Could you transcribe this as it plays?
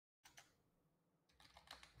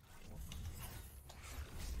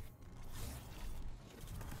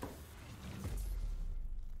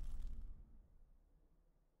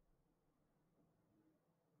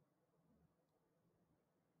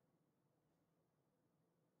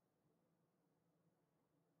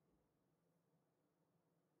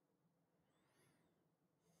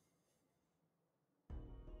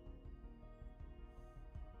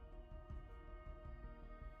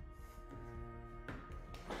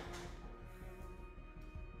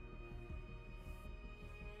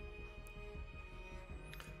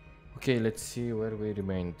Okay, let's see where we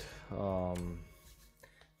remained. I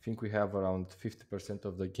think we have around 50%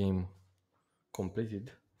 of the game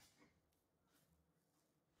completed.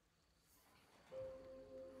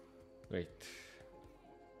 Great.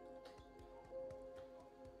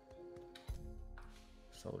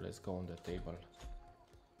 So let's go on the table.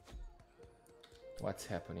 What's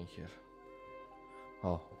happening here?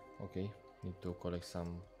 Oh, okay. Need to collect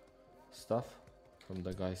some stuff from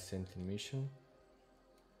the guys sent in mission.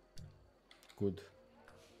 Good.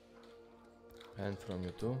 And from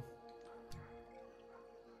you too.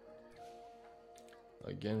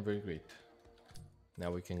 Again, very great.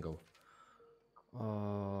 Now we can go.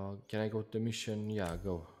 Can I go to the mission? Yeah,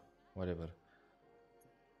 go. Whatever.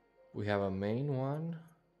 We have a main one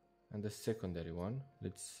and a secondary one.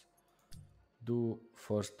 Let's do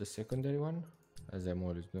first the secondary one, as I'm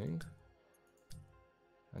always doing.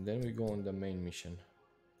 And then we go on the main mission.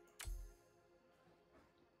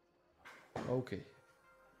 Okay.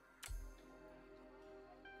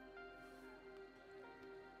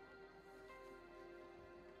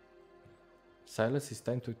 Sylas, it's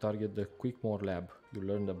time to target the Quickmore lab you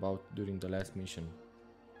learned about during the last mission.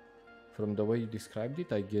 From the way you described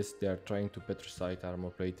it, I guess they are trying to petricite armor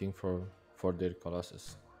plating for their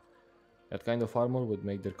Colossus. That kind of armor would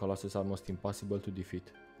make their Colossus almost impossible to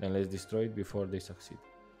defeat. Then let's destroy it before they succeed.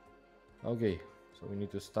 Okay, so we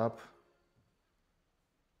need to stop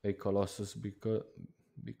a Colossus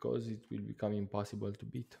because it will become impossible to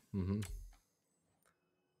beat.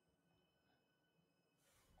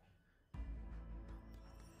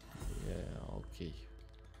 Yeah, okay.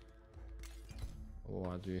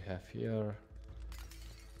 What do you have here?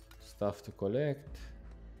 Stuff to collect.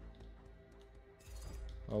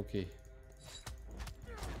 Okay.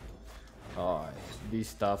 Oh, this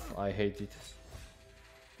stuff, I hate it.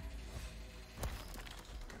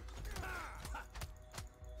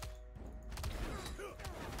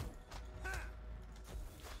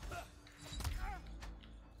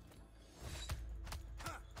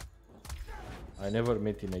 I never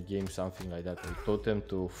met in a game something like that. I taught them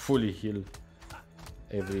to fully heal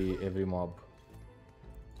every mob.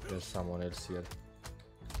 There's someone else here.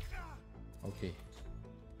 Okay.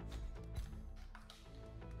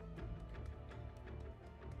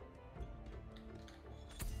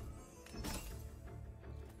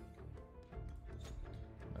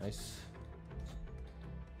 Nice.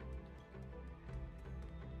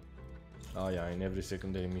 Oh yeah, in every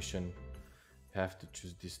secondary mission you have to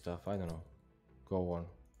choose this stuff. I don't know. Go on.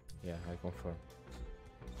 Yeah, I confirm.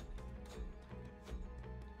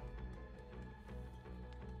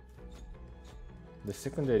 The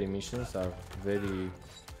secondary missions are very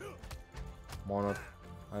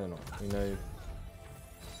I don't know, in a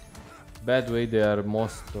bad way they are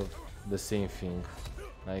most of the same thing.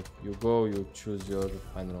 Like you go, you choose your,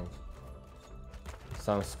 I don't know,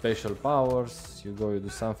 some special powers, you go, you do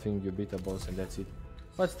something, you beat a boss and that's it.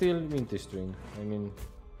 But still interesting. I mean,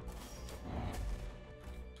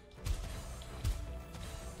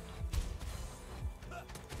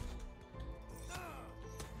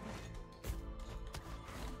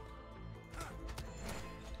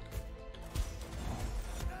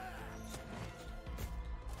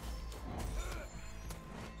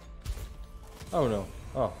 oh no,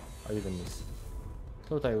 oh, I didn't miss.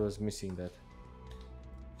 Thought I was missing that.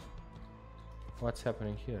 What's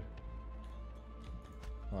happening here?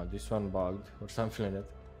 Oh, this one bugged or something like that.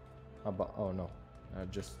 Oh no,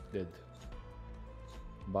 just dead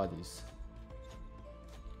bodies.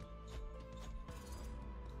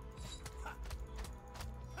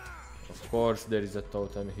 Of course there is a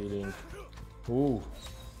totem healing. Ooh.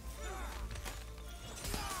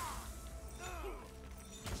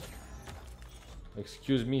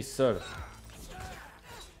 Excuse me, sir.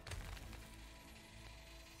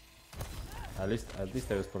 At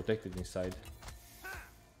least I was protected inside.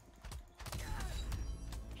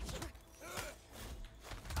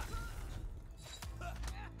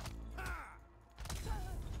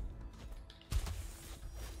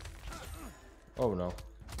 Oh no.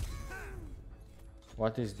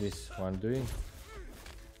 What is this one doing?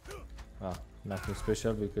 Ah, nothing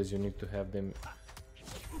special because you need to have them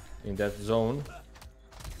in that zone.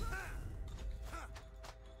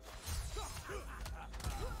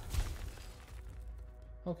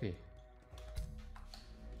 Okay.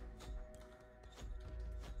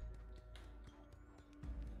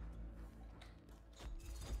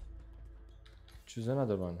 Choose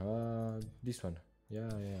another one. This one. Yeah,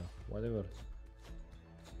 whatever.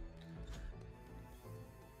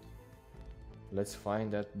 Let's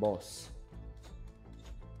find that boss.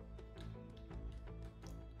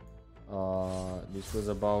 This was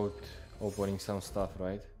about opening some stuff,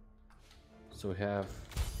 right? So we have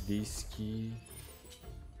this key,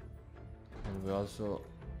 and we also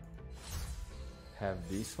have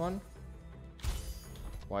this one.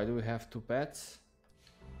 Why do we have two paths?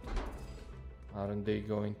 Aren't they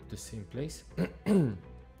going to the same place?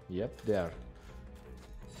 Yep, they are.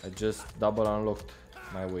 I just double unlocked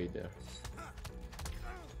my way there.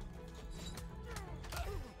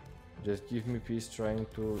 Just give me peace trying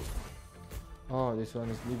to... Oh, this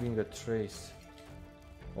one is leaving a trace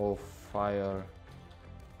of fire,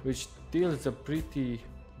 which deals a pretty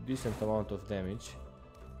decent amount of damage.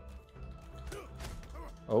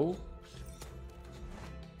 Oh,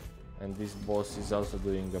 and this boss is also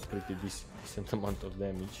doing a pretty decent amount of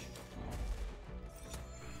damage.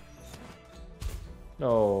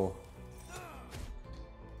 No.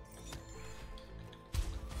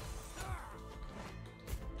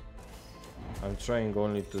 I'm trying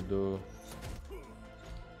only to do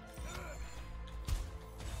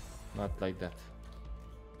not like that.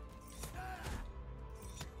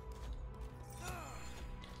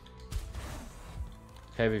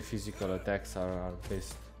 Heavy physical attacks are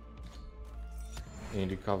best in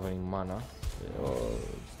recovering mana. Oh,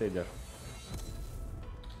 stay there.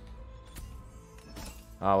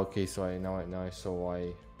 Ah, okay. So now I saw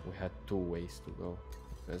why we had two ways to go,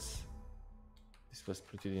 because this was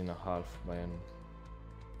split in a half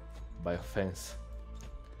by a fence.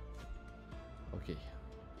 Okay,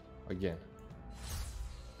 again.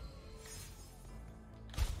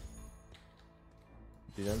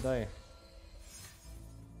 Didn't die.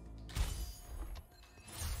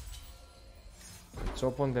 Let's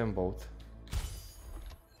open them both.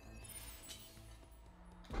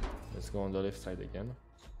 Let's go on the left side again.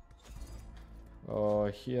 Oh,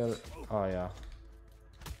 here. Oh, yeah.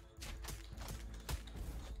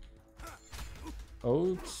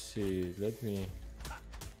 Oopsie, let me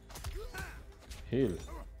heal.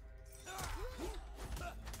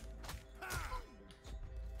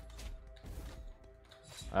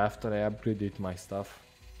 After I upgraded my stuff,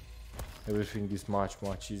 everything is much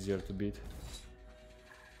easier to beat.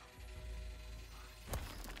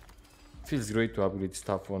 Feels great to upgrade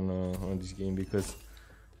stuff on this game, because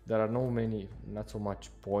there are not so much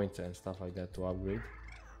points and stuff like that to upgrade.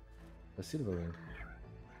 The silver ring.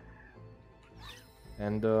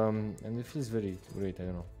 And it feels very great, I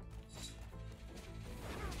don't know.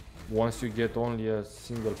 Once you get only a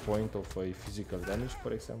single point of a physical damage,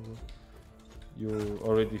 for example, you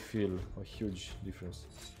already feel a huge difference.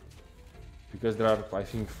 Because there are, I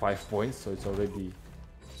think, 5 points, so it's already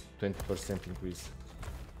 20% increase.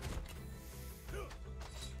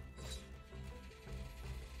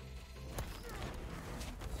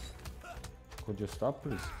 Could you stop,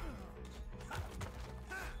 please?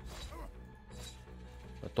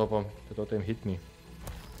 The totem hit me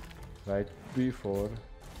right before.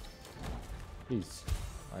 Please,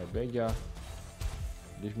 I beg ya,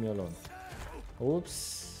 leave me alone.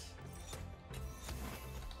 Oops.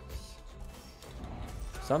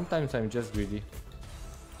 Sometimes I'm just greedy.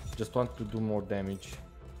 Just want to do more damage.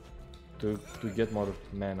 To get more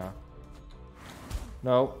mana.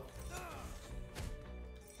 No.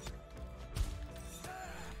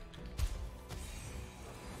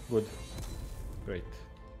 Good. Great.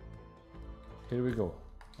 Here we go.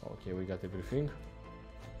 Okay, we got everything.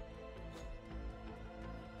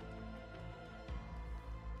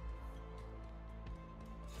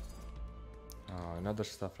 Another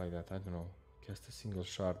stuff like that, I don't know. Cast a single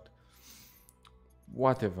shard.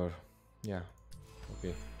 Whatever. Yeah.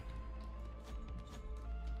 Okay.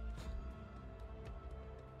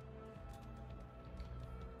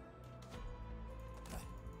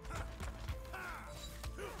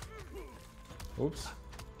 Oops.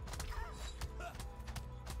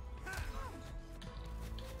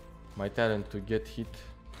 My talent to get hit.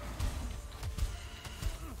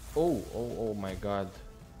 Oh my god.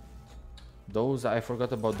 Those, I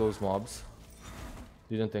forgot about those mobs.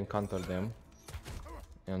 Didn't encounter them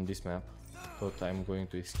on this map. Thought I'm going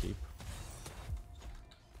to escape.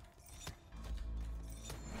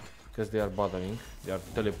 Because they are bothering. They are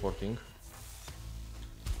teleporting.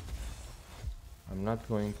 I'm not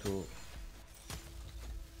going to...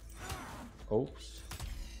 Oops.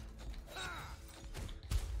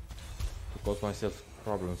 To cause myself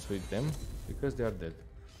problems with them. Because they are dead.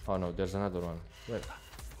 Oh no, there's another one. Where?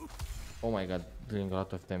 Oh my god, doing a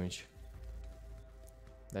lot of damage.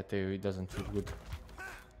 That AoE doesn't feel good.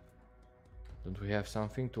 Don't we have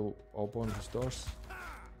something to open these doors?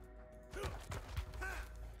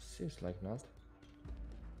 Seems like not.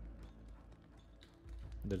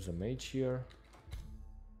 There's a mage here.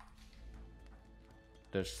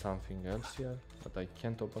 There's something else here, but I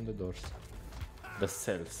can't open the doors. The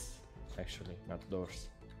cells. actually, not doors.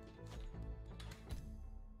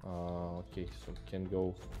 Okay, so can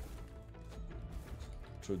go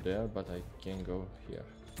through there, but I can go here.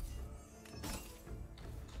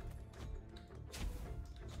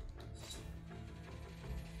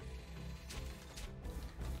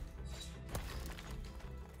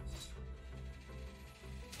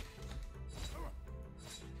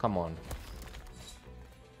 Come on.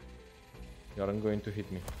 You aren't going to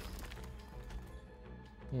hit me.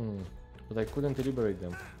 But I couldn't liberate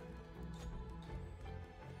them.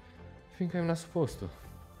 I think I'm not supposed to.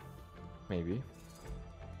 Maybe.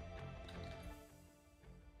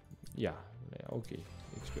 Yeah, okay,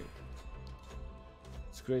 it's great.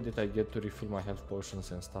 It's great that I get to refill my health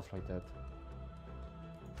potions and stuff like that.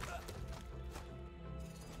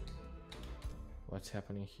 What's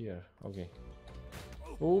happening here? Okay.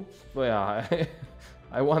 Oops, yeah,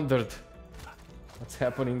 I wondered what's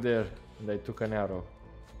happening there, and I took an arrow.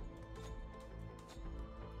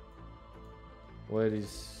 Where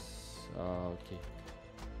is... okay.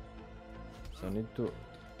 So I need to...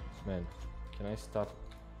 Man, can I stop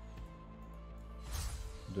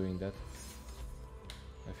doing that?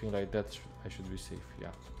 I think like that I should be safe,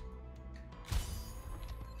 yeah.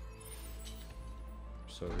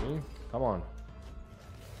 Sorry, come on.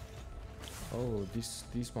 Oh,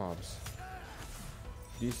 these mobs.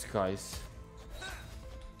 These guys.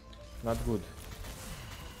 Not good.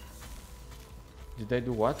 Did I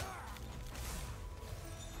do what?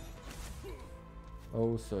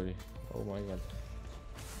 Oh, sorry. Oh my god.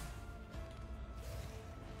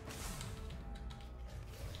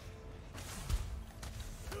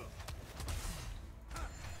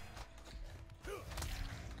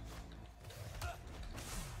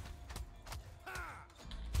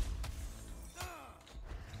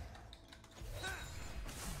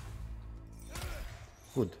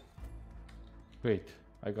 Good. Great,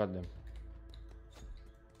 I got them.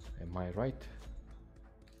 Am I right?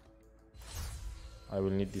 I will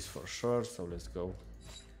need this for sure, so let's go.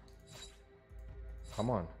 Come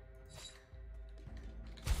on.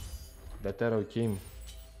 That arrow came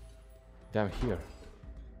down here.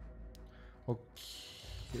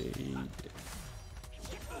 Okay.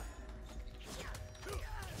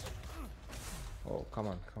 Oh, come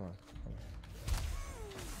on, come on.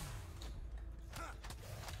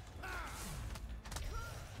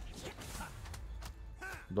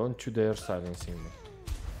 Don't you dare silencing me.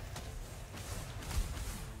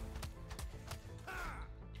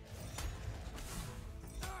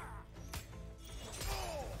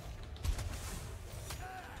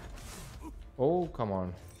 Oh, come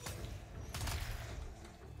on.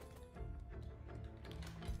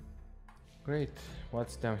 Great.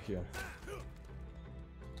 What's down here?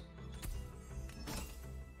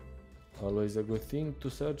 Always a good thing to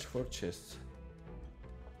search for chests.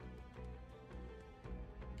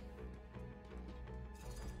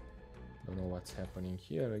 Don't know what's happening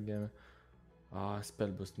here again. Spell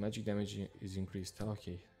boost. Magic damage is increased.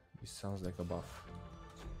 Okay, this sounds like a buff.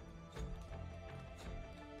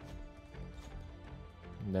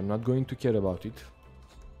 And I'm not going to care about it.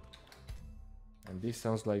 And this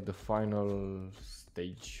sounds like the final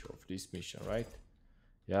stage of this mission, right?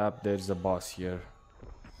 Yep, there's a boss here.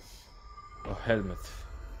 A helmet.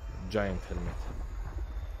 Giant helmet.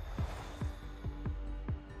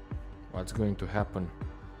 What's going to happen?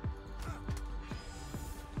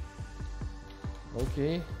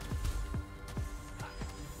 Okay.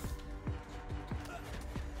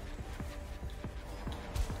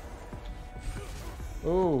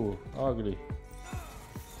 Oh, ugly.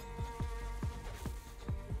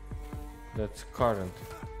 That's current.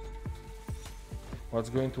 What's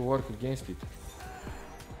going to work against it?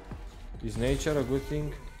 Is nature a good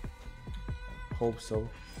thing? Hope so.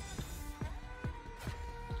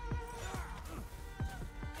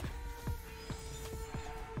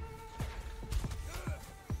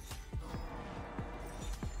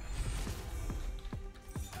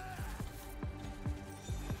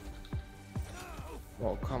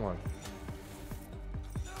 Oh, come on.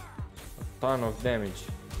 A ton of damage.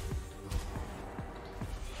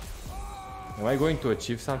 Am I going to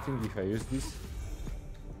achieve something if I use this?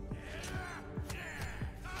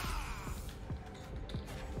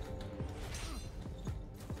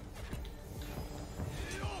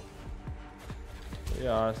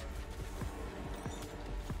 Yeah.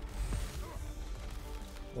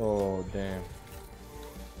 Oh, damn.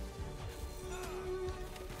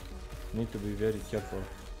 Need to be very careful.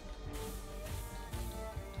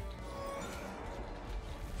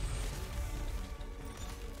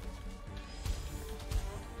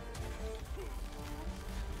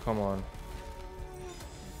 Come on.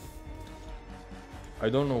 I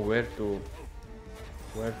don't know where to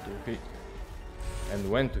hit and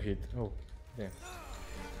when to hit. Oh, damn.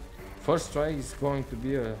 First try is going to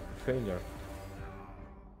be a failure.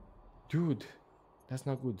 Dude, that's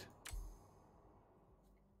not good.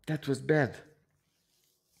 That was bad.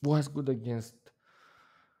 Was good against.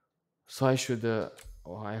 So I should,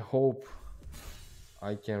 I hope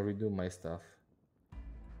I can redo my stuff.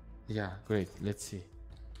 Yeah, great. Let's see.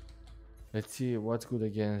 Let's see what's good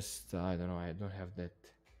against. I don't know. I don't have that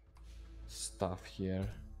stuff here.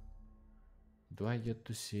 Do I get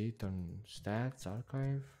to see it on stats,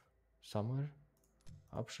 archive, somewhere?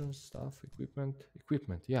 Options, stuff,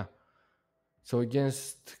 equipment, yeah. So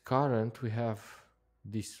against current, we have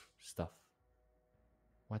this stuff.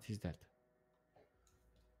 What is that?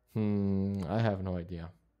 I have no idea.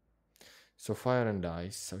 So fire and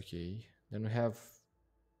ice, okay. Then we have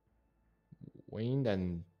wind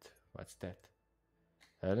and what's that?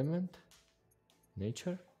 Element?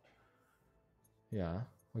 Nature? Yeah,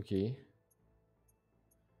 okay.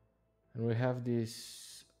 And we have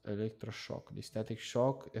this electroshock, the static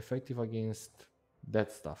shock, effective against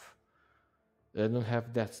that stuff. I don't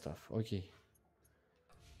have that stuff, okay.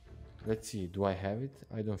 Let's see, do I have it?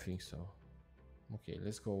 I don't think so. Okay,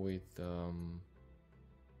 let's go with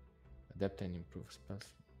adapt and improve spells.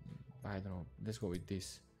 I don't know, let's go with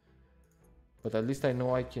this. But at least I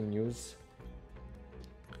know I can use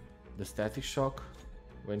the static shock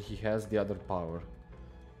when he has the other power.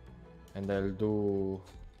 And I'll do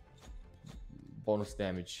bonus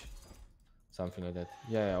damage. Something like that.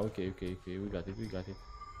 Yeah, okay, we got it.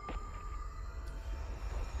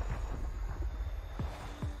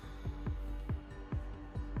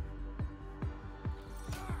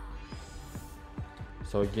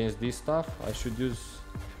 So against this stuff, I should use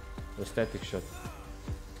the static shot.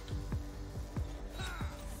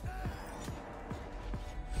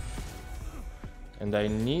 And I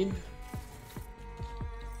need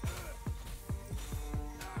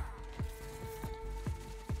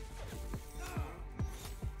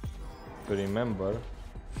to remember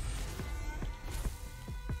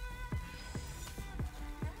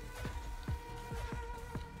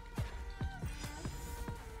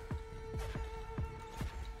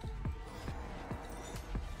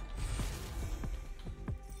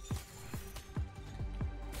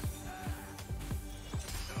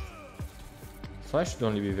so I should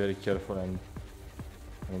only be very careful and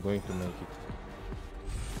I'm going to make it.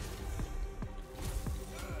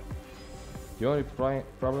 The only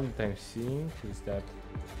problem that I'm seeing is that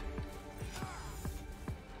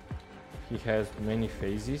he has many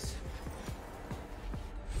phases.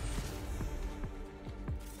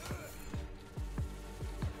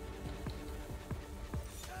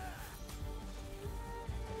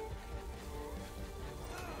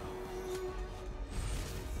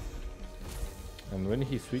 And when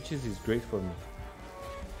he switches, it's great for me.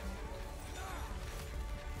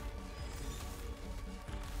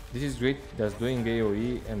 This is great, that's doing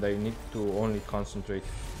AoE, and I need to only concentrate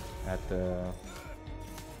at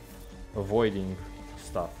avoiding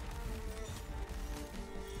stuff.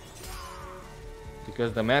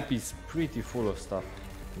 Because the map is pretty full of stuff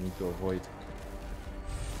you need to avoid.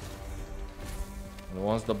 And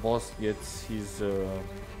once the boss gets his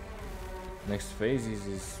next phases,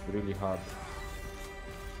 is really hard.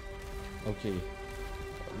 Okay,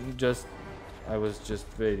 I was just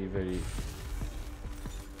very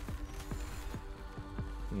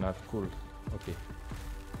not cool. Okay.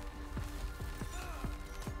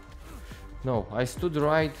 No, I stood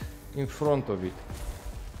right in front of it.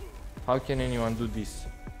 How can anyone do this?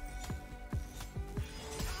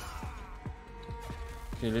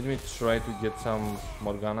 Okay, let me try to get some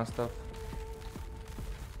Morgana stuff.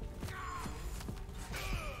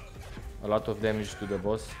 A lot of damage to the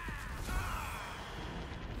boss.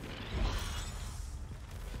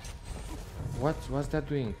 What's that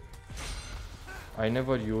doing? I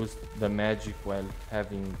never used the magic while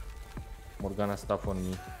having Morgana stuff on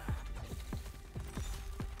me.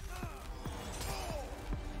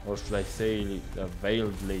 Or should I say the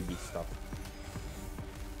veiled lady stuff.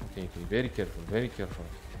 Okay, very careful.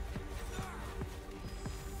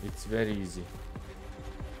 It's very easy.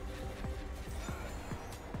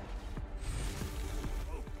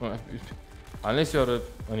 Unless you're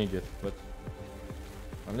an idiot, but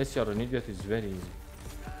unless you're an idiot, it's very easy.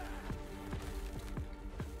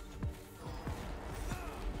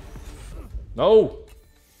 No!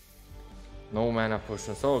 No mana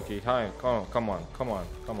potions. Okay, hi, come on,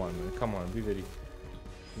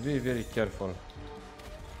 be very careful.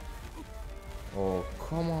 Oh,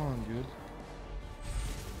 come on, dude.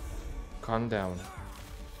 Calm down.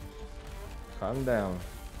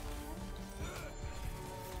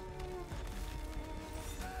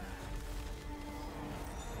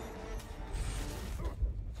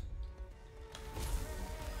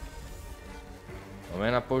 A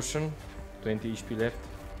mana potion, 20 HP left.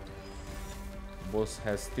 Boss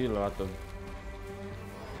has still a lot of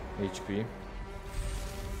HP.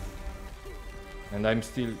 And I'm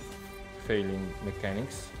still failing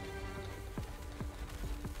mechanics.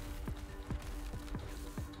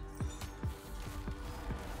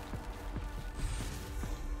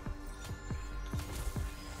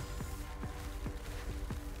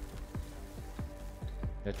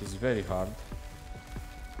 That is very hard.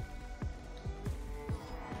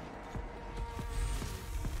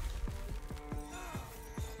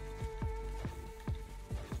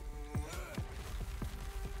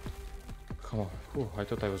 Come on. Whew, I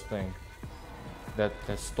thought I was dying. That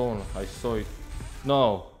stone, I saw it.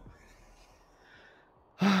 No!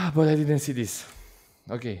 But I didn't see this.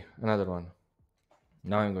 Okay, another one.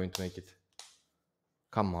 Now I'm going to make it.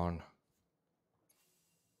 Come on.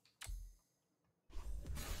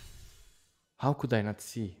 How could I not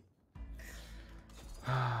see?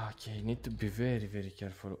 Okay, need to be very, very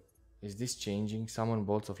careful. Is this changing? Summon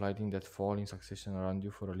bolts of lightning that fall in succession around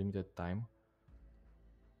you for a limited time.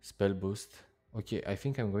 Spell boost. Okay, I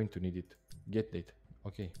think I'm going to need it. Get it.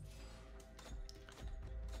 Okay.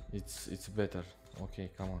 It's better.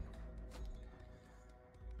 Okay, come on.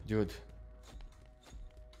 Dude.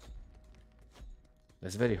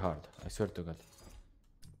 That's very hard. I swear to God.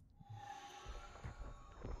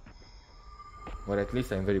 Or at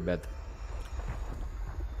least I'm very bad.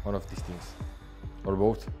 One of these things. Or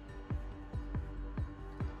both.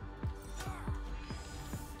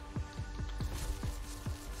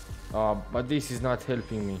 But this is not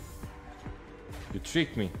helping me. You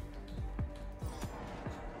tricked me.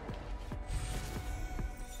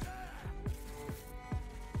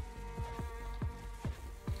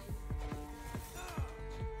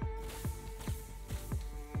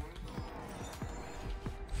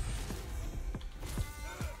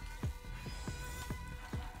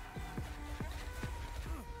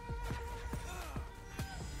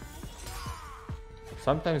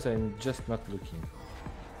 Sometimes I'm just not looking.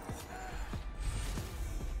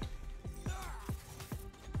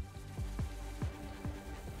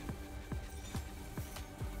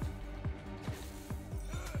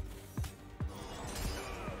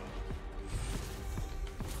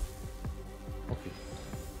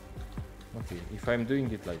 Okay, if I'm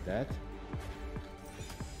doing it like that,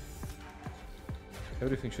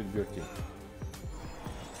 everything should be okay.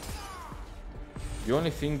 The only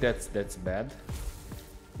thing that's bad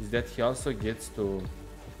is that he also gets to,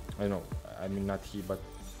 I know, I mean not he, but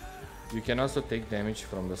you can also take damage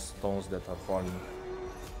from the stones that are falling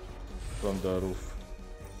from the roof.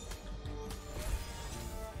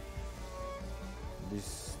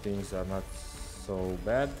 These things are not so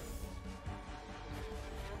bad.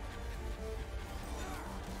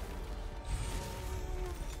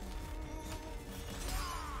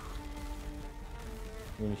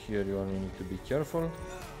 In here you only need to be careful.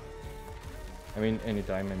 I mean,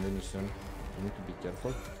 anytime and any soon, you need to be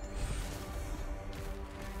careful.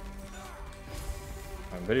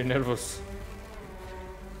 I'm very nervous.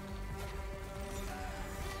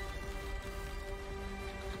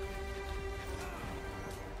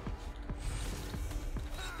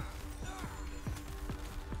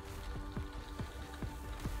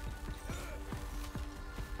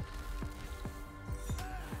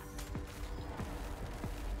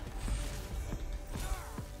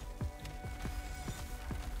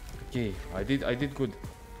 Okay, I did good.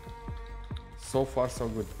 So far so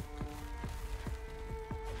good.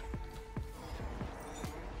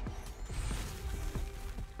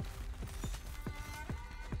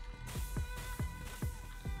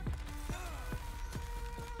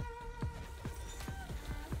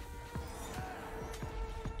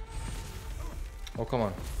 Oh, come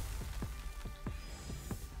on.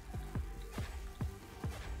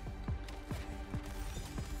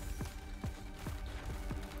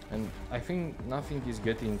 And I think nothing is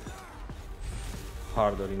getting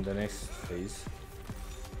harder in the next phase.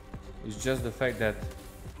 It's just the fact that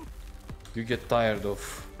you get tired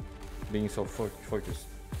of being so focused.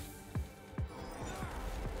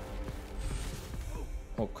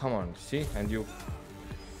 Oh, come on, see? And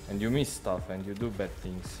you miss stuff and you do bad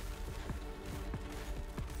things.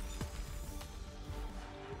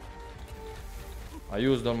 I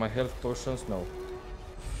used all my health potions. No.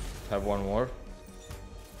 Have one more.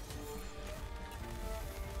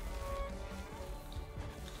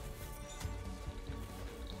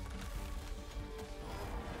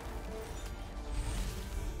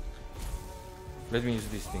 Let me use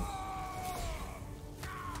this thing.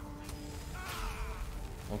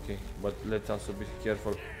 Okay, but let's also be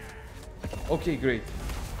careful. Okay, great.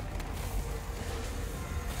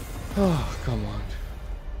 Oh, come on.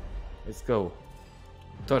 Let's go.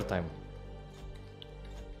 Third time.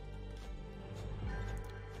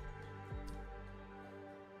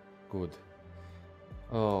 Good.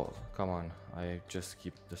 Oh, come on. I just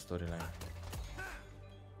skipped the storyline.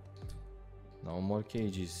 No more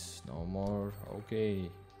cages. No more. Okay.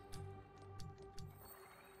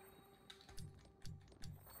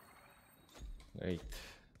 Great.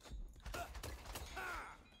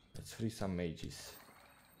 Let's free some mages.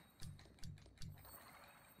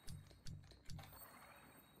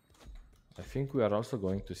 I think we are also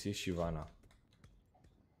going to see Shivana.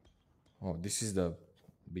 Oh, this is the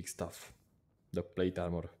big stuff. The plate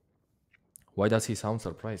armor. Why does he sound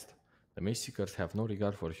surprised? The MAGESEEKERs have no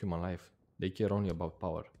regard for human life. They care only about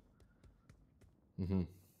power.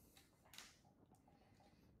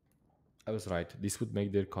 I was right. This would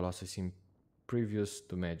make their colossus impervious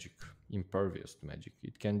to magic. Impervious to magic.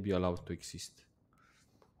 It can't be allowed to exist.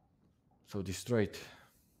 So destroy it.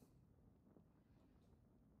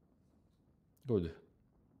 Good.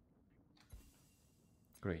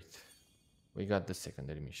 Great. We got the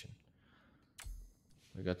secondary mission.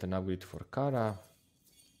 We got an upgrade for Kara.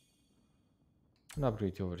 An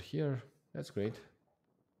upgrade over here. That's great.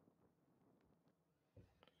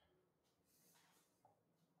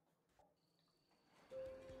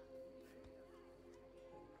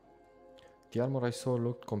 The armor I saw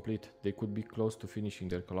looked complete. They could be close to finishing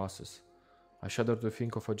their colossus. I shudder to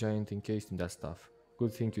think of a giant encased in that stuff.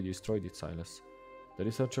 Good thing you destroyed it, Sylas. The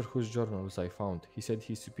researcher whose journals I found, he said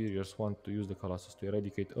his superiors want to use the colossus to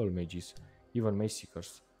eradicate all mages, even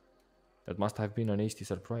MAGESEEKERs. That must have been a nasty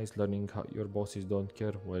surprise, learning how your bosses don't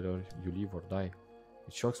care whether you live or die.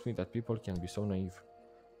 It shocks me that people can be so naive.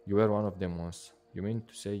 You were one of them once. You mean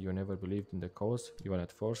to say you never believed in the cause, even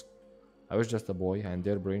at first? I was just a boy, and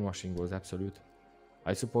their brainwashing was absolute.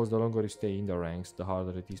 I suppose the longer you stay in the ranks, the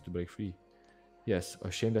harder it is to break free. Yes, a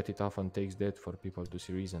shame that it often takes death for people to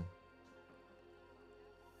see reason.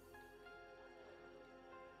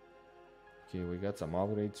 Okay, we got some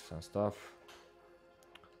upgrades, some stuff.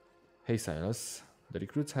 Hey Sylas, the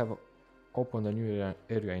recruits have opened a new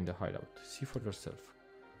area in the hideout. See for yourself.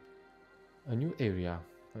 A new area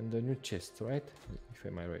and a new chest, right? If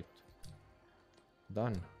am I right.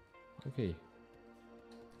 Done. Okay.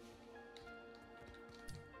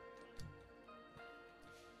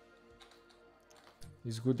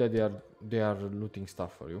 It's good that they are looting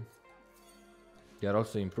stuff for you. They are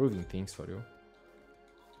also improving things for you.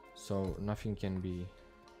 So nothing can be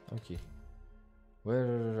okay.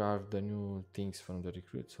 Where are the new things from the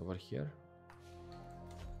recruits? Over here?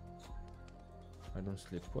 I don't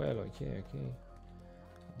sleep well. Okay.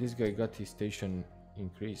 This guy got his station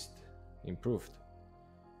increased, improved,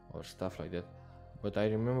 or stuff like that. But I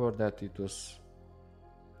remember that it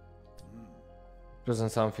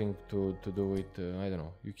wasn't something to do with, I don't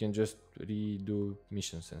know. You can just redo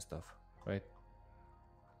missions and stuff, right?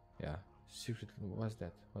 Yeah. Secret, what's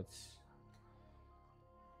that?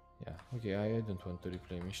 Yeah, okay, I don't want to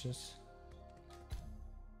replay missions.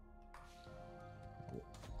 Oh,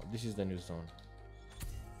 this is the new zone.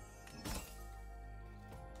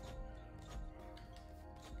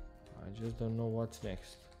 I just don't know what's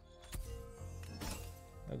next.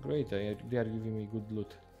 Great, they are giving me good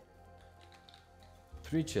loot.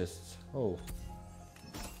 3 chests. Oh.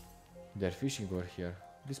 They're fishing over here.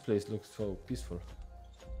 This place looks so peaceful.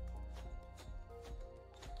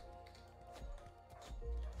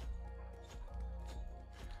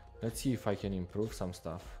 Let's see if I can improve some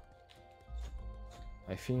stuff.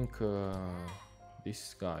 I think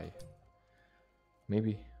this guy,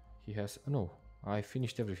 maybe he has, no, I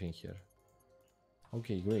finished everything here.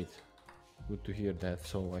 Okay, great. Good to hear that.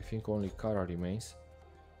 So I think only Kara remains.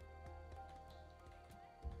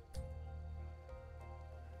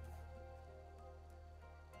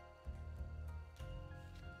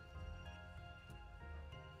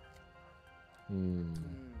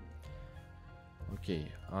 Okay,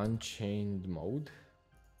 unchained mode.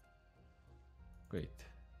 Great.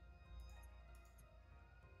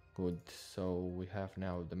 Good, so we have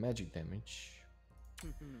now the magic damage.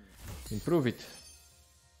 Improve it.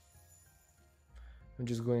 I'm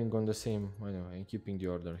just going on the same, I know, I'm keeping the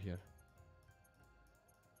order here.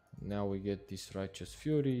 Now we get this righteous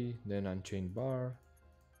fury, then unchained bar,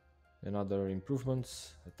 then other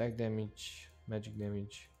improvements, attack damage, magic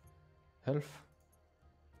damage, health.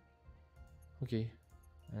 Okay,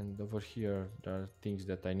 and over here there are things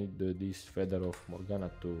that I need this feather of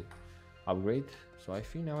Morgana to upgrade. So I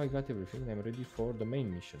think now I got everything. I'm ready for the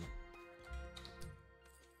main mission.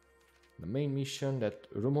 The main mission that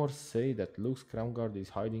rumors say that LUX Crown Guard is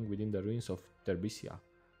hiding within the ruins of Terbisia,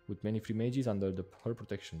 with many free mages under her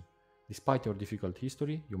protection. Despite your difficult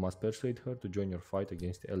history, you must persuade her to join your fight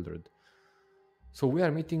against Eldred. So we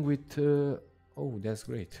are meeting with... oh, that's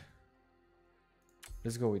great.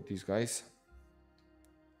 Let's go with these guys.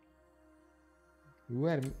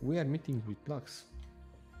 We are meeting with LUX.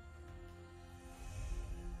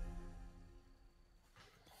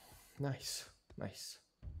 Nice, nice.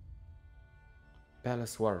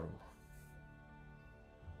 Palace War Room.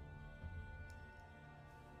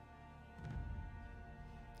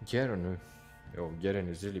 Garen. Oh, Garen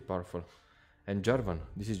is really powerful. And Jarvan.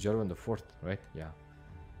 This is Jarvan the Fourth, right? Yeah.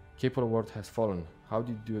 Capel Ward has fallen. How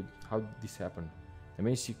did this happen? The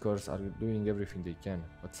MAGESEEKERs are doing everything they can,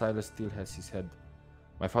 but Sylas still has his head.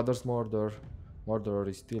 My father's murderer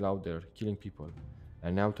is still out there, killing people,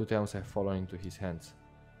 and now 2 towns have fallen into his hands.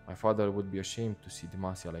 My father would be ashamed to see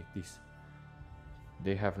Demacia like this.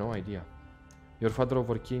 They have no idea. Your father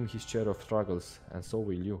overcame his share of struggles, and so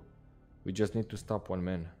will you. We just need to stop one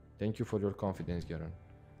man. Thank you for your confidence, Garen.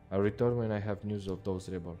 I'll return when I have news of those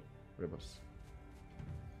rebels.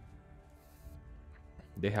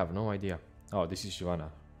 They have no idea. Oh, this is Shyvana.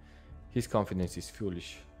 His confidence is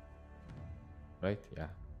foolish. Right? Yeah.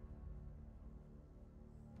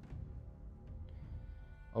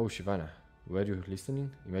 Oh, Shyvana. Were you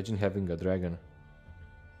listening? Imagine having a dragon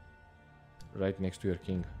right next to your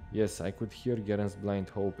king. Yes, I could hear Garen's blind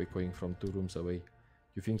hope echoing from 2 rooms away.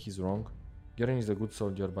 You think he's wrong? Garen is a good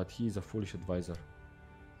soldier, but he is a foolish advisor.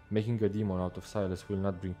 Making a demon out of Sylas will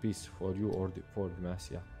not bring peace for you or for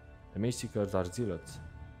Demacia. The MAGESEEKERs are zealots.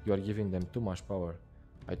 You are giving them too much power.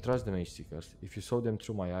 I trust the MAGESEEKERs. If you saw them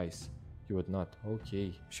through my eyes, you would not.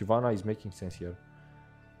 Okay, Shyvana is making sense here.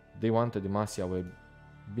 They want a Demacia where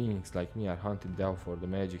beings like me are hunted down for the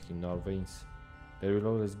magic in our veins. There will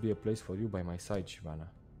always be a place for you by my side, Shyvana.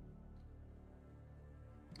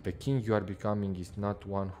 The king you are becoming is not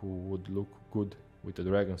one who would look good with a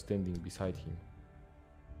dragon standing beside him.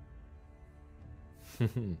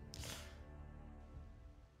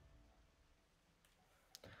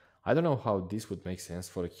 I don't know how this would make sense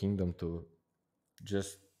for a kingdom to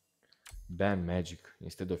just ban magic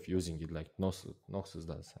instead of using it like Noxus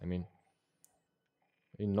does. I mean,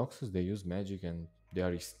 in Noxus they use magic and they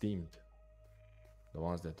are esteemed, the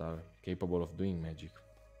ones that are capable of doing magic.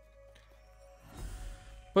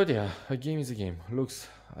 But yeah, a game is a game. LUX,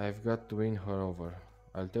 I've got to win her over.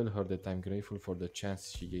 I'll tell her that I'm grateful for the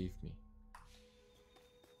chance she gave me.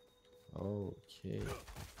 Okay.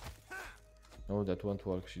 No, that won't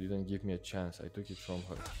work. She didn't give me a chance. I took it from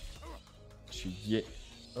her.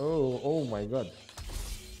 Oh my god.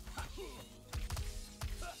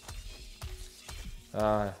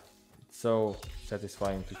 It's so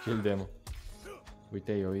satisfying to kill them with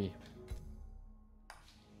AoE.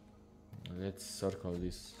 Let's circle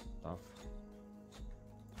this stuff.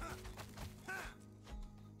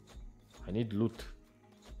 I need loot.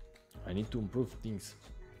 I need to improve things.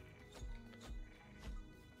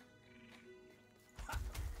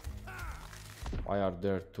 Why are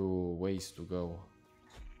there 2 ways to go?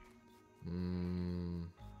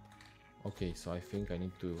 Okay, so I think I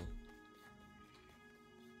need to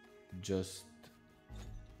just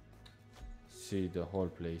see the whole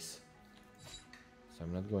place. So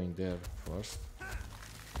I'm not going there first,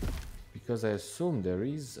 because I assume there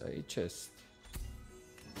is a chest,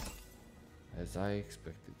 as I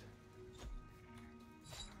expected,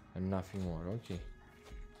 and nothing more. Okay,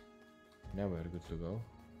 now we're good to go.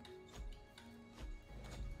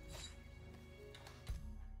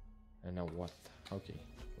 And now what? Okay,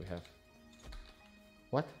 we have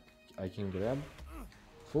what? I can grab.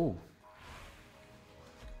 Oh,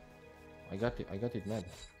 I got it mad.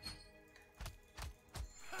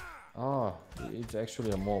 Ah, it's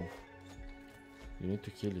actually a mob. You need to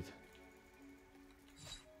kill it.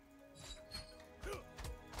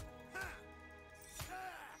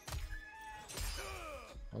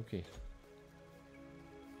 Okay.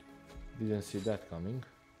 Didn't see that coming.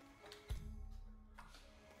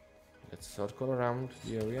 Let's circle around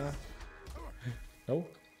the area. No?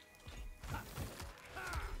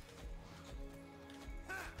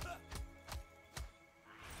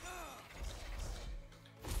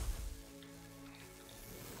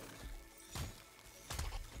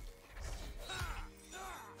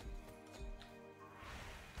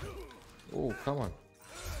 Oh, come on.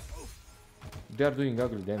 They are doing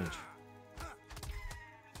ugly damage.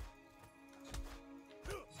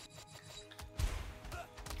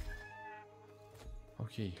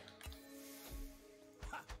 Okay.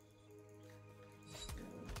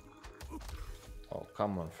 Oh,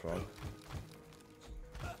 come on, frog.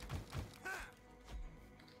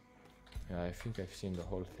 Yeah, I think I've seen the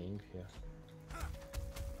whole thing here.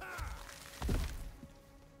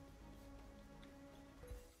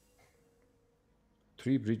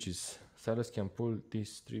 Three bridges. Sylas can pull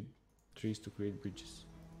these three trees to create bridges.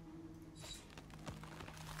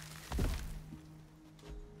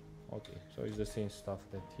 Okay, so it's the same stuff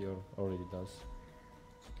that he already does.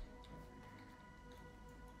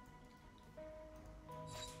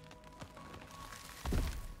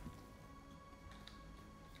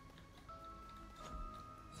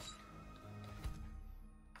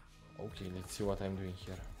 Okay, let's see what I'm doing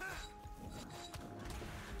here.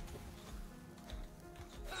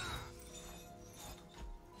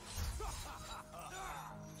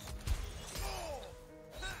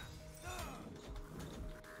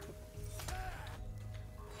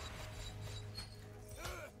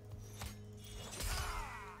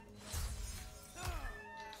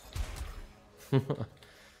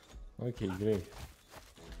 Okay, great.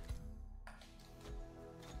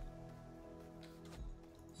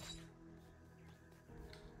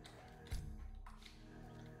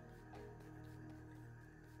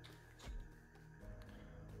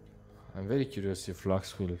 I'm very curious if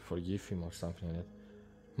Lux will forgive him or something like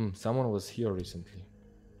that. Someone was here recently.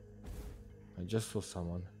 I just saw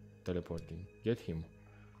someone teleporting. Get him.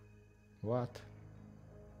 What?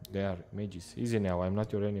 They are mages. Easy now, I'm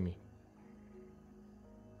not your enemy.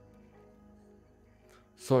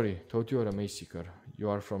 Sorry, thought you were a mage seeker. You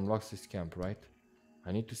are from Lux's camp, right?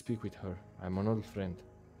 I need to speak with her. I'm an old friend.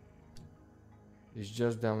 It's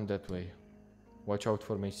just down that way. Watch out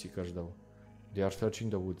for mage seekers though. They are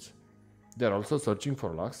searching the woods. They're also searching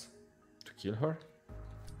for Lux? To kill her?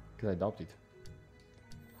 I doubt it.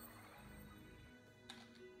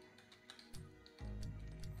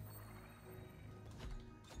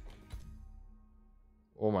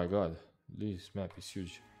 Oh my god, this map is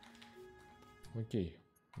huge. Okay,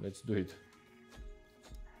 let's do it.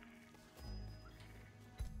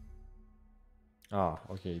 Ah,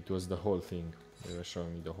 okay, it was the whole thing. They were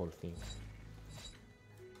showing me the whole thing.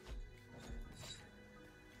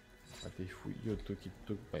 But if you took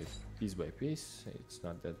it by piece, it's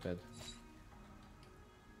not that bad.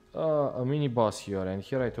 A mini boss here, and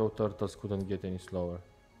here I thought turtles couldn't get any slower.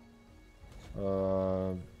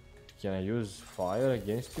 Can I use fire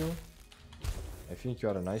against you? I think you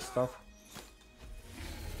are a nice stuff.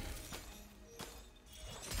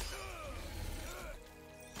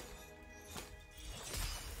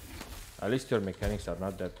 At least your mechanics are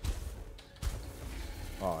not that.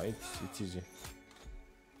 Ah, it's easy.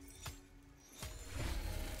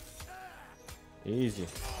 Easy.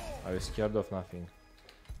 I was scared of nothing.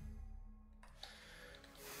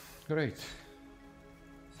 Great.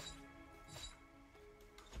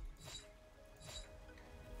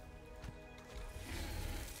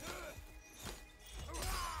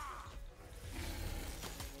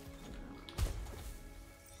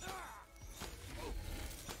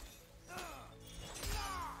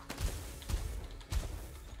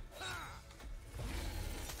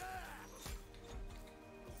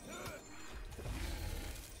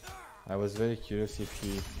 I was very curious if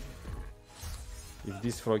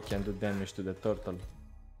this frog can do damage to the turtle,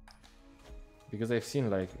 because I've seen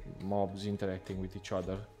like mobs interacting with each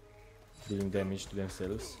other, dealing damage to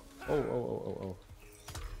themselves. Oh.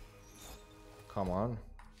 Come on.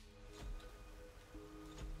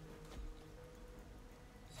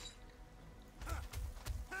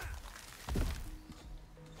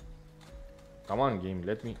 Come on, game,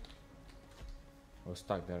 let me. I was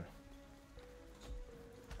stuck there.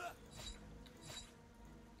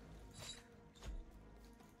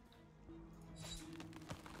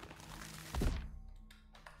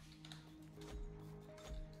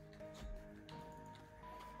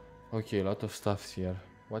 Okay, a lot of stuff here.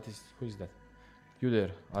 Who is that? You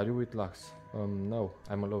there, are you with Lux? No,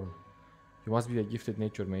 I'm alone. You must be a gifted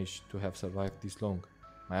nature mage to have survived this long.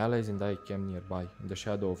 My allies and I came nearby, in the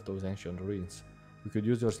shadow of those ancient ruins. We could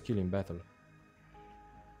use your skill in battle.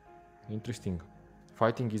 Interesting.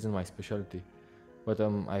 Fighting isn't my specialty, but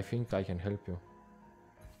I think I can help you.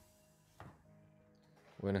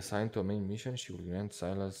 When assigned to a main mission, she will grant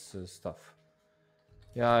Sylas stuff.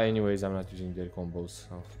 Yeah, anyways, I'm not using their combos,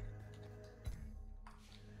 so.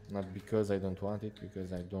 Not because I don't want it,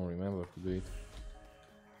 because I don't remember to do it.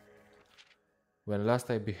 When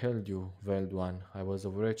last I beheld you, veiled one, I was a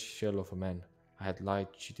wretched shell of a man. I had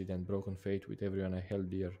lied, cheated, and broken faith with everyone I held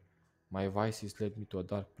dear. My vices led me to a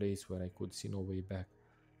dark place where I could see no way back.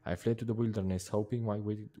 I fled to the wilderness, hoping my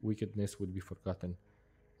wickedness would be forgotten,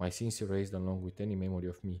 my sins erased along with any memory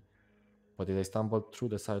of me. But as I stumbled through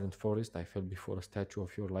the silent forest, I fell before a statue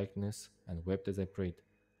of your likeness and wept as I prayed,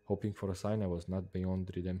 hoping for a sign I was not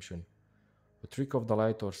beyond redemption. A trick of the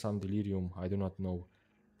light or some delirium, I do not know,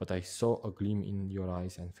 but I saw a gleam in your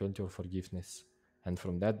eyes and felt your forgiveness. And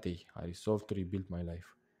from that day, I resolved to rebuild my life.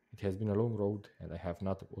 It has been a long road, and I have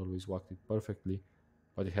not always walked it perfectly,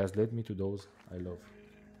 but it has led me to those I love.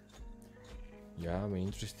 Yeah,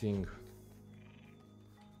 interesting.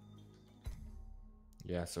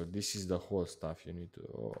 Yeah, so this is the whole stuff you need to...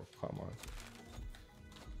 Oh, come on.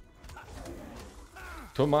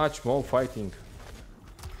 Too much more fighting.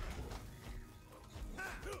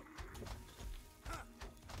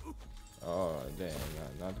 Oh, damn,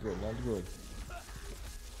 not good, not good.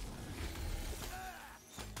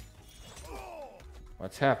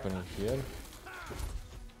 What's happening here?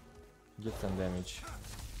 Get some damage.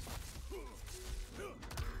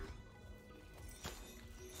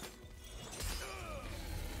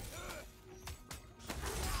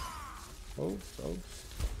 Oops, oops.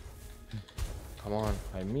 Come on,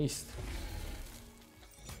 I missed.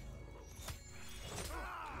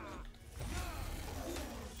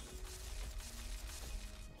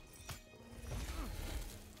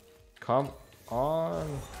 Come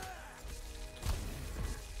on.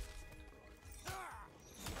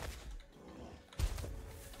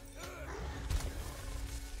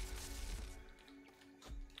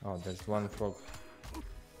 Oh, there's one frog.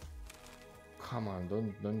 Come on,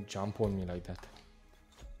 don't jump on me like that.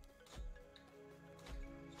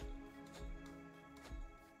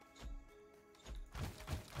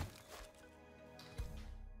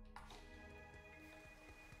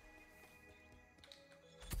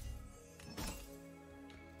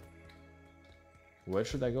 Where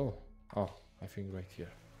should I go? Oh, I think right here.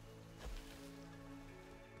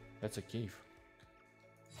 That's a cave.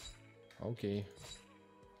 Okay.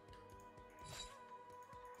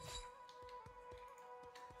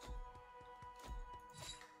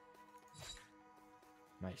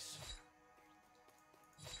 Nice.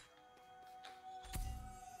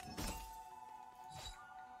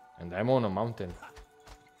 And I'm on a mountain.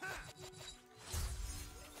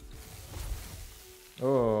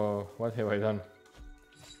 Oh, what have I done?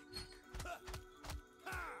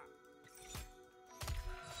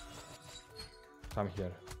 Come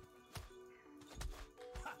here.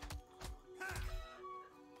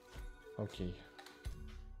 Okay.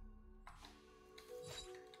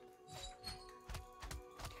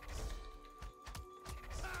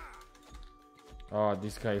 Oh,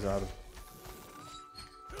 these guys are...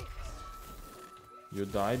 You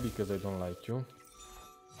die because I don't like you.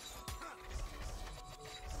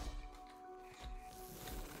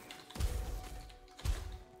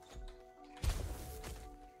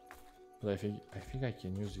 But I think I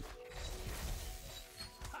can use it.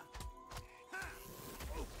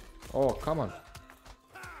 Oh, come on.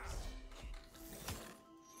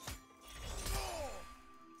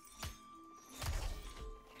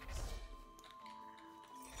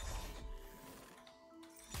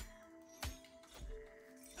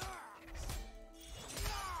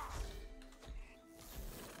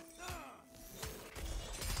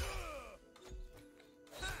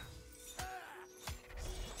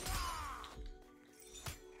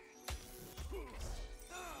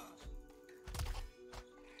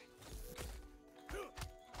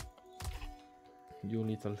 You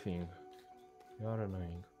little thing. You are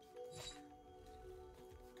annoying.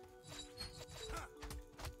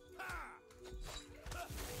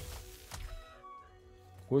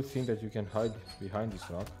 Good thing that you can hide behind this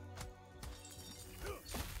rock.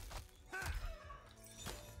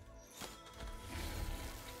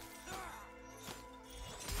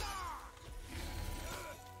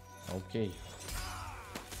 Okay.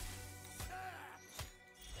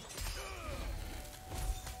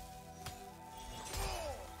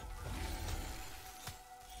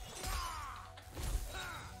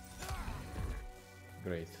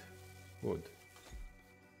 Great. Good.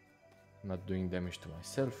 Not doing damage to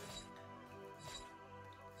myself.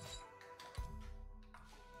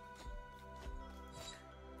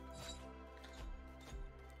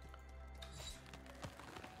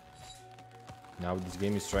 Now this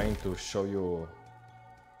game is trying to show you,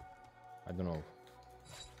 I don't know,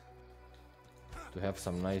 to have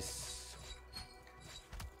some nice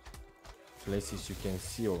places you can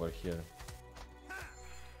see over here.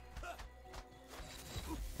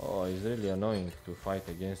 Oh, it's really annoying to fight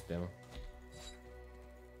against them.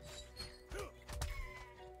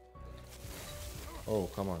 Oh,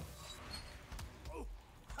 come on.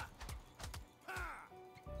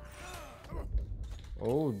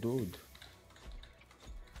 Oh, dude.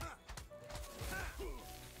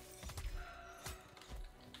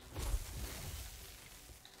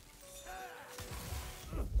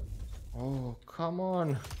 Oh, come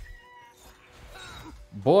on.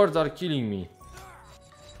 Birds are killing me.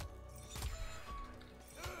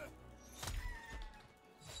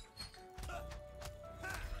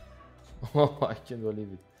 Oh, I can't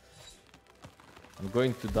believe it. I'm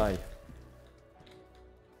going to die.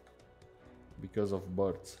 Because of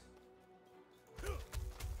birds.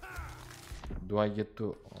 Do I get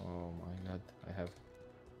to... Oh my god,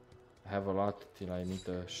 I have a lot till I meet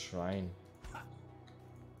a shrine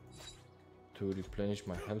to replenish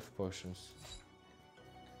my health potions.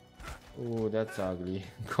 Oh, that's ugly.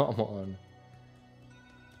 Come on.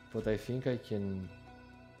 But I think I can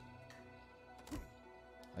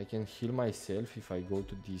heal myself if I go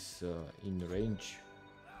to this in range.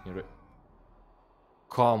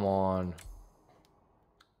 Come on.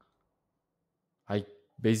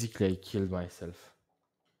 Basically I killed myself.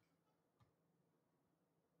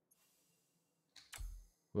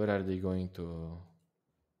 Where are they going to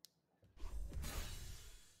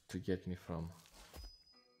get me from?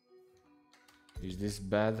 Is this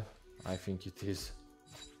bad? I think it is.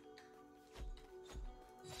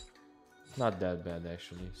 Not that bad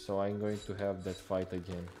actually. So I'm going to have that fight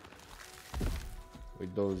again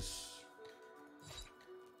with those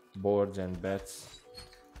boards and bats.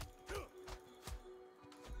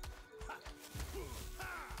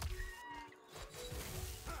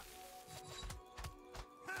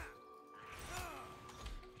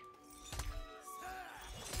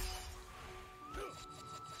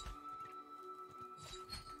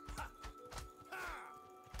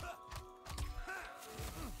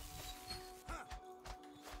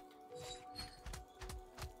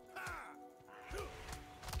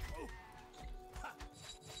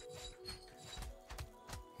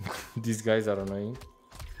 These guys are annoying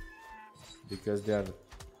because they are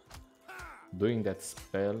doing that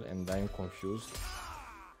spell and I'm confused.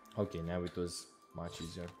 Okay, now it was much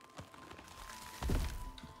easier.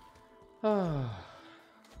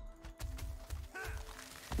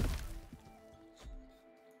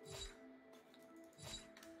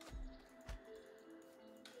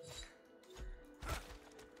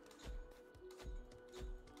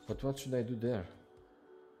 But what should I do there?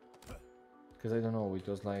 Because I don't know, it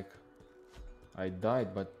was like I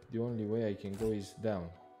died, but the only way I can go is down.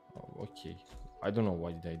 Oh, okay. I don't know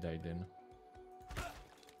why did I die then.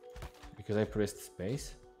 Because I pressed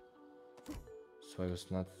space. So I was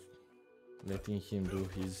not letting him do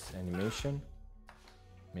his animation.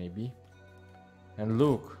 Maybe. And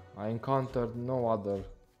look, I encountered no other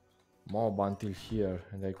mob until here.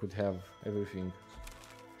 And I could have everything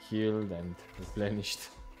healed and replenished.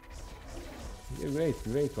 Yeah,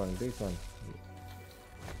 great one.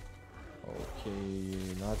 Okay,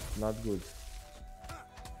 not good.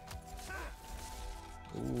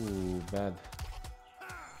 Ooh, bad.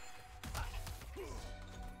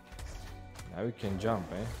 Now we can jump,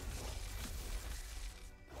 eh?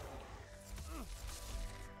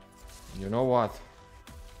 You know what?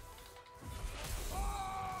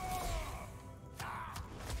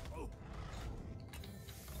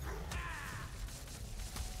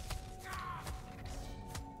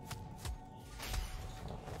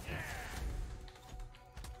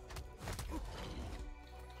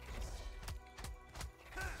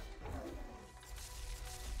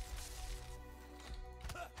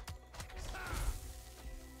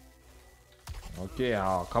 Okay,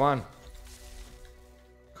 oh, come on.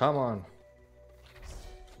 Come on.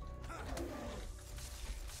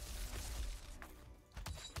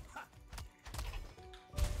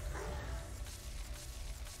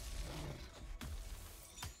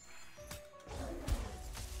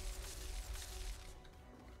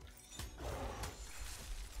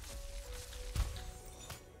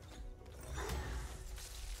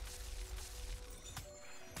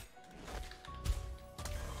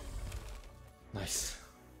 Nice.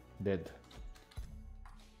 Dead.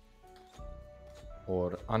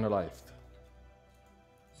 Or unalived.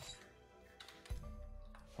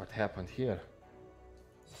 What happened here?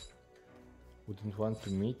 Wouldn't want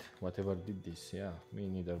to meet whatever did this. Yeah, me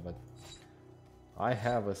neither, but I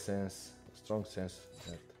have a strong sense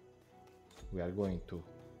that we are going to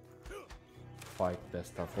fight that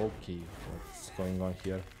stuff. Okay, what's going on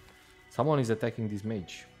here? Someone is attacking this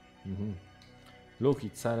mage. Look,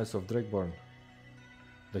 it's Sylas of Drakeborn.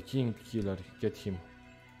 The king killer, get him.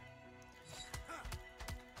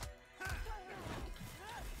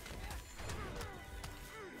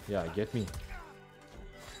 Yeah, get me.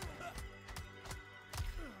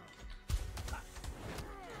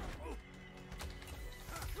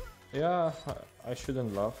 Yeah, I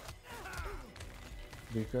shouldn't laugh.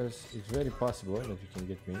 Because it's very possible that you can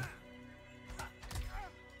get me.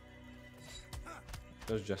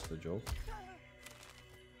 That's just a joke.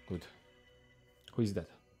 Good. Who is that?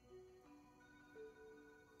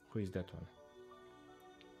 Who is that one?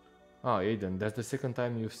 Ah, Aiden, that's the second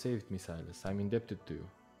time you've saved me, Sylas. I'm indebted to you.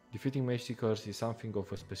 Defeating MAGESEEKERs is something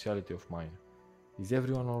of a specialty of mine. Is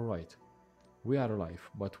everyone alright? We are alive,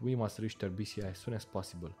 but we must reach Terbicia as soon as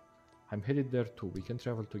possible. I'm headed there too, we can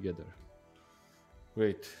travel together.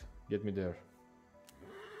 Great, get me there.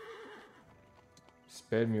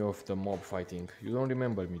 Spare me of the mob fighting. You don't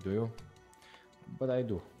remember me, do you? But I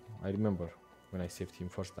do. I remember when I saved him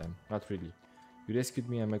first time. Not really. You rescued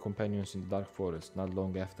me and my companions in the dark forest not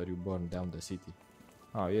long after you burned down the city.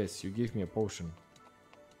 Ah yes, you gave me a potion.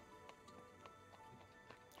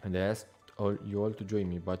 And I asked you all to join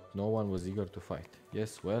me, but no one was eager to fight.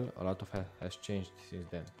 Yes, well, a lot of has changed since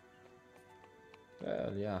then.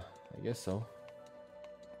 Well, yeah, I guess so.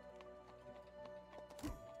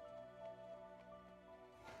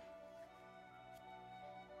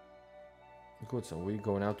 Good, so we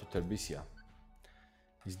go now to Terbicia.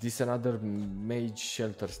 Is this another mage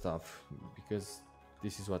shelter stuff? Because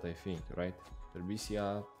this is what I think, right?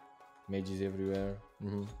 Terbicia, mages everywhere.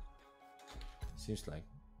 Seems like.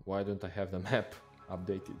 Why don't I have the map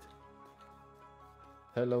updated?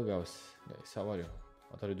 Hello guys, how are you?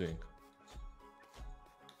 What are you doing?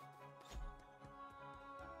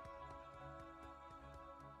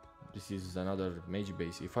 This is another mage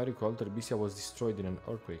base. If I recall, Terbicia was destroyed in an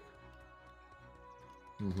earthquake.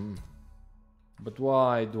 But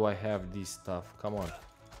why do I have this stuff? Come on.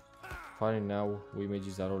 Fine, now we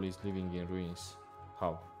mages are always living in ruins.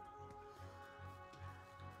 How?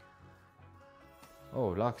 Oh,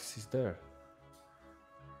 LUX is there.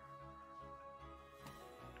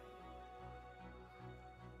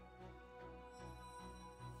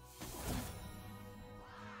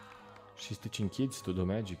 She's teaching kids to do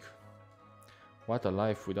magic. What a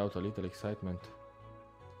life without a little excitement.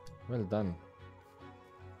 Well done.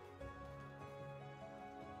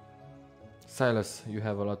 Sylas, you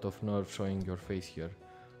have a lot of nerve showing your face here.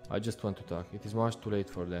 I just want to talk. It is much too late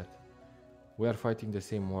for that. We are fighting the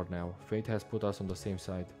same war now. Fate has put us on the same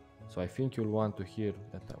side. So I think you'll want to hear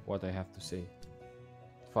what I have to say.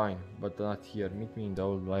 Fine, but not here. Meet me in the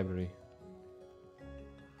old library.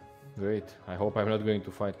 Great. I hope I'm not going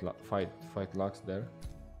to fight LUX there.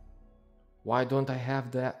 Why don't I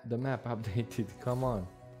have the map updated? Come on.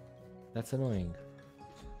 That's annoying.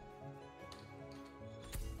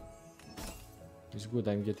 It's good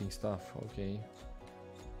I'm getting stuff. Okay.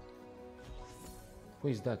 Who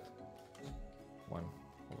is that? One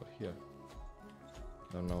over here.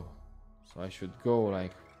 Don't know. So I should go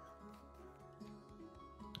like.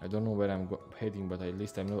 I don't know where I'm heading, but at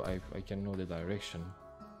least I know I can know the direction.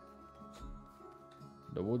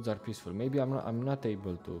 The woods are peaceful. Maybe I'm not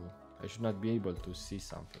able to. I should not be able to see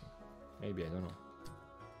something. Maybe, I don't know.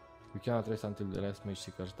 We cannot rest until the last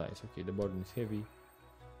MAGESEEKER dies. Okay, the burden is heavy,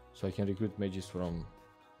 so I can recruit mages from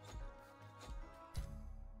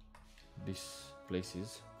these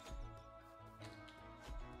places.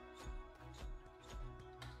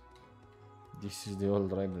 This is the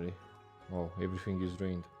old library. Oh, everything is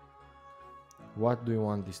ruined. What do you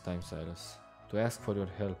want this time, Sylas? To ask for your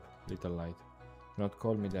help, little light. Do not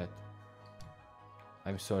call me that.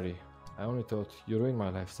 I'm sorry. I only thought you ruined my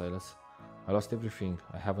life, Sylas. I lost everything.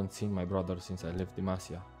 I haven't seen my brother since I left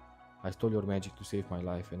Demacia. I stole your magic to save my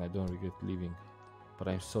life and I don't regret leaving. But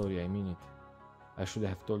I'm sorry, I mean it. I should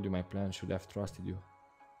have told you my plan, should have trusted you.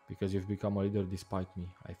 Because you've become a leader despite me.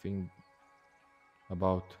 I think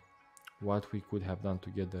about what we could have done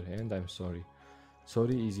together, and I'm sorry.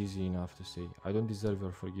 Sorry is easy enough to say. I don't deserve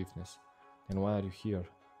your forgiveness. Then why are you here?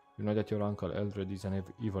 You know that your uncle Eldred is an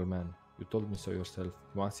evil man. You told me so yourself.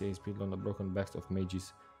 Demacia is built on the broken backs of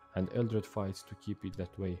mages, and Eldred fights to keep it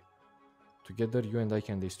that way. Together you and I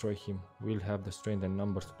can destroy him. We'll have the strength and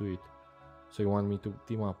numbers to do it. So you want me to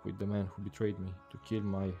team up with the man who betrayed me, to kill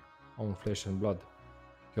my own flesh and blood?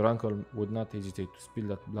 Your uncle would not hesitate to spill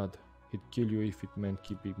that blood. He'd kill you if it meant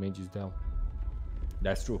keeping mages down.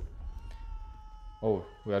 That's true. Oh,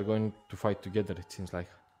 we are going to fight together, it seems like.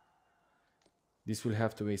 This will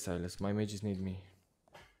have to wait, Sylas. My mages need me.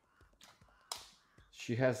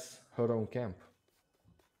 She has her own camp.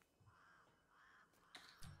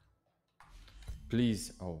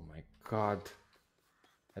 Please. Oh my god.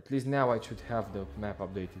 At least now I should have the map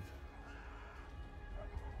updated.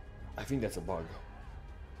 I think that's a bug.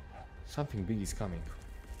 Something big is coming.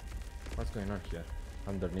 What's going on here?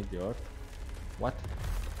 Underneath the earth? What?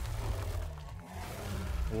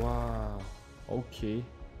 Wow. Okay.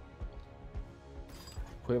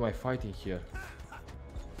 Who am I fighting here?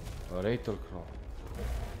 A Rattle Crow.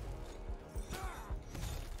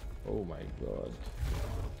 Oh my god.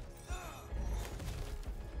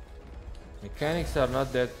 Mechanics are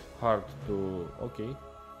not that hard to... Okay.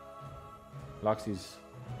 LUX is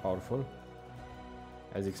powerful,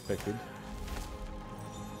 as expected.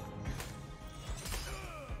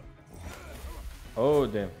 Oh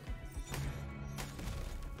damn.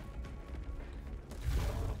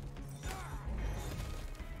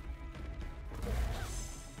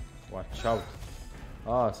 Watch out.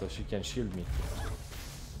 Ah, so she can shield me.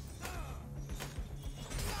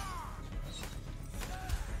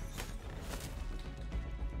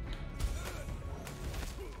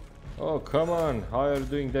 Oh, come on. How are you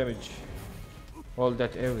doing damage? All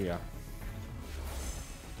that area.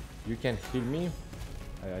 You can heal me?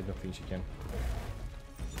 I don't think she can.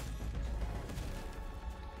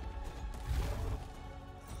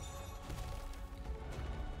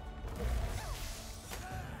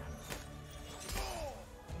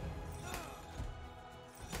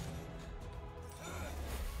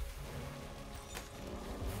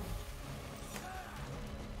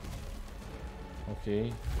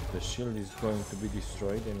 Okay, the shield is going to be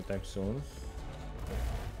destroyed anytime soon.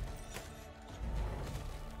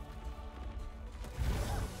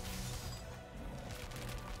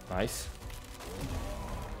 Nice.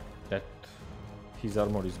 That his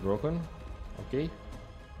armor is broken. Okay.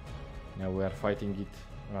 Now we are fighting it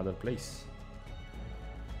another place.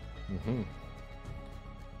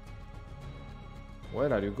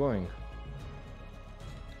 Where are you going?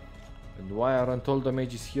 And why aren't all the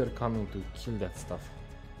mages here coming to kill that stuff?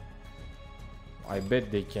 I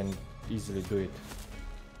bet they can easily do it.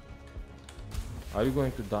 Are you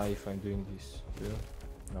going to die if I'm doing this? Yeah.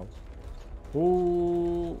 No.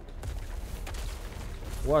 Ooh.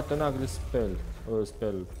 What an ugly spell.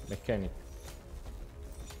 Spell mechanic.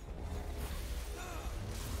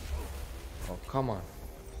 Oh, come on.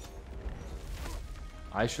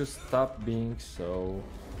 I should stop being so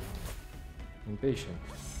impatient.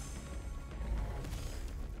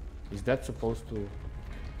 Is that supposed to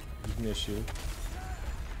give me a shield?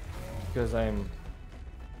 Because I'm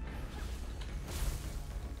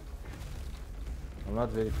not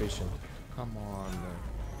very patient. Come on, man.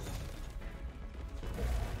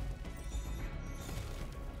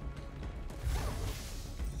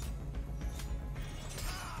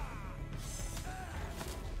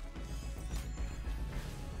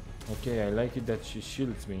 Okay, I like it that she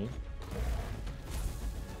shields me.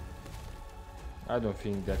 I don't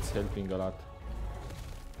think that's helping a lot.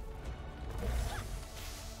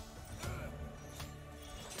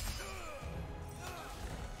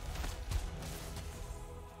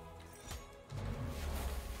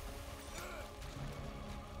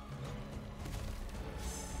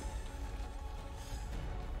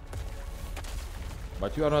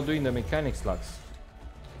 But you are not doing the mechanics, LUX.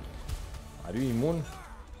 Are you immune?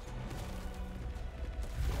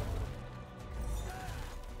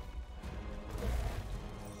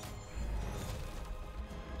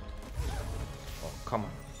 Oh, come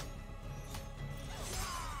on.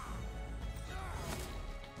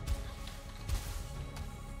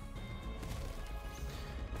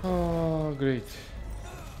 Oh, great.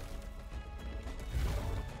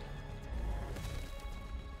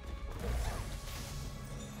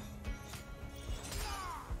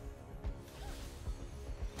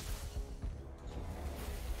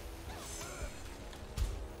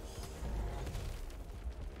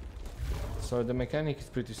 So the mechanic is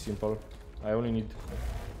pretty simple. I only need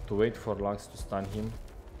to wait for LUX to stun him.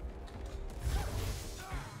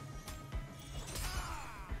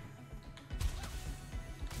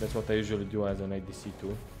 That's what I usually do as an ADC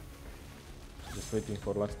too. Just waiting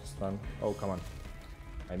for LUX to stun. Oh, come on.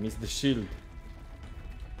 I missed the shield.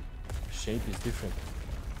 Shape is different.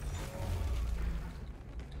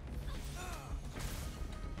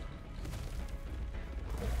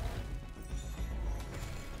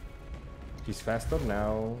 He's faster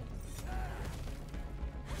now.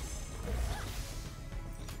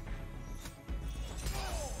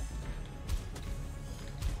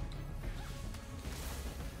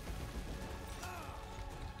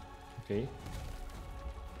 Okay.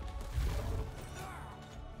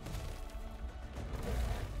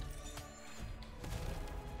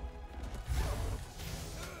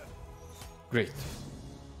 Great.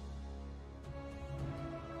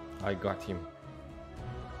 I got him.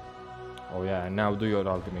 Oh yeah, now do your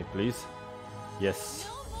ultimate, please. Yes.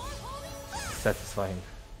 Satisfying.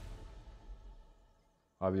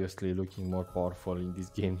 Obviously looking more powerful in this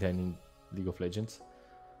game than in League of Legends.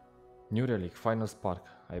 New relic, final spark.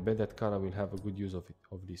 I bet that Kara will have a good use of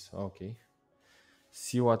this. Okay.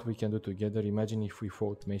 See what we can do together. Imagine if we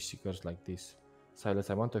fought mage seekers like this. Sylas,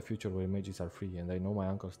 I want a future where mages are free, and I know my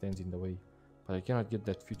uncle stands in the way. But I cannot get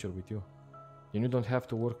that future with you. And you don't have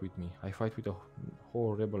to work with me. I fight with a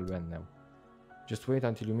whole rebel band now. Just wait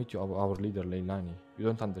until you meet our leader, Leilani. You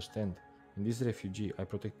don't understand. In this refugee, I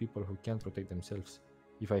protect people who can't protect themselves.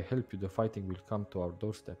 If I help you, the fighting will come to our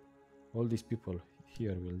doorstep. All these people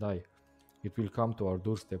here will die. It will come to our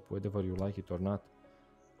doorstep whether you like it or not.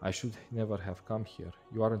 I should never have come here.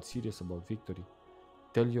 You aren't serious about victory.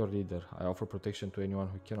 Tell your leader I offer protection to anyone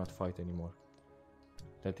who cannot fight anymore.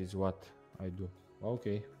 That is what I do.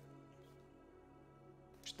 Okay.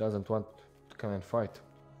 She doesn't want to come and fight.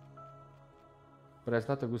 But that's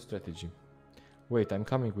not a good strategy. Wait, I'm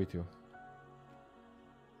coming with you.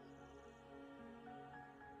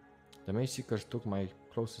 The MAGESEEKers took my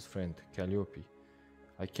closest friend, Calliope.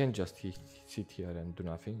 I can't just sit here and do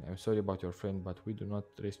nothing. I'm sorry about your friend, but we do not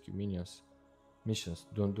rescue missions.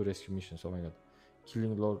 Don't do rescue missions, oh my god.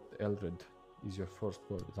 Killing Lord Eldred is your first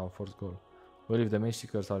goal, is our first goal. Well, if the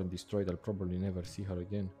MAGESEEKers aren't destroyed, I'll probably never see her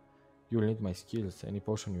again. You'll need my skills. Any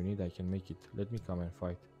potion you need, I can make it. Let me come and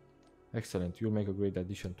fight. Excellent, you'll make a great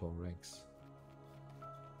addition to our ranks.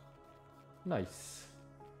 Nice.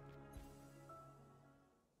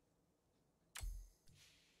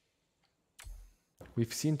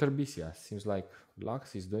 We've seen Terbicia. Seems like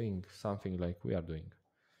LUX is doing something like we are doing.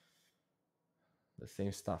 The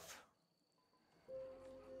same stuff.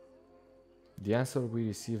 The answer we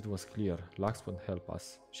received was clear. LUX won't help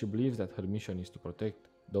us. She believes that her mission is to protect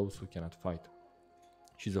those who cannot fight.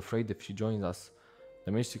 She's afraid if she joins us,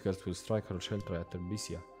 the MAGESEEKers will strike her shelter at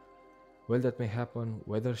Terbicia. Well, that may happen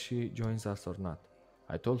whether she joins us or not.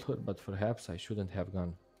 I told her, but perhaps I shouldn't have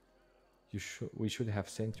gone. We should have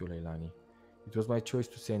sent you, Leilani. It was my choice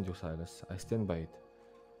to send you, Sylas. I stand by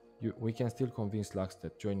it. We can still convince LUX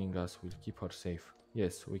that joining us will keep her safe.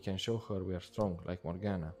 Yes, we can show her we are strong, like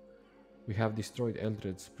Morgana. We have destroyed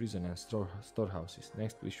Eldred's prison and storehouses.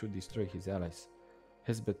 Next, we should destroy his allies.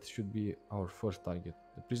 Hesbeth should be our first target.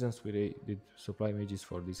 The prisons we raided supply mages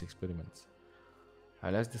for these experiments.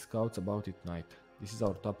 I'll ask the scouts about it tonight. This is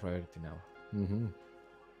our top priority now.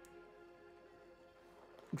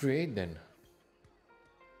 Great then.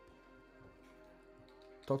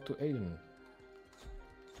 Talk to Aiden.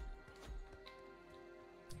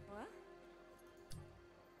 What?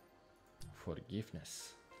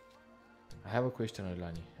 Forgiveness. I have a question,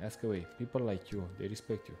 Leilani. Ask away. People like you, they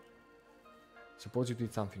respect you. Suppose you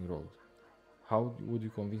did something wrong. How would you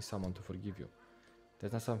convince someone to forgive you?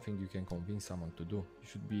 That's not something you can convince someone to do. You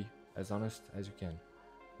should be as honest as you can.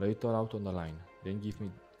 Lay it all out on the line. Then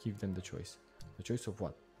give them the choice. The choice of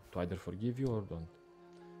what? To either forgive you or don't.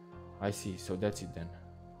 I see, so that's it then.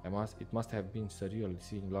 It must have been surreal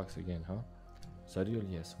seeing LUX again, huh? Surreal,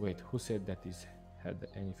 yes. Wait, who said that this had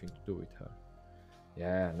anything to do with her?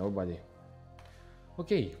 Yeah, nobody.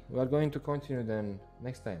 Okay, we are going to continue then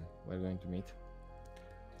next time. We are going to meet.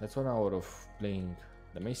 That's 1 hour of playing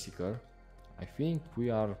the MAGESEEKer. I think we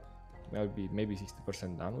are maybe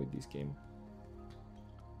 60% done with this game.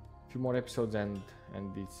 A few more episodes and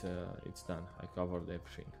it's done. I covered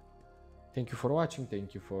everything. Thank you for watching.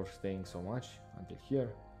 Thank you for staying so much until here.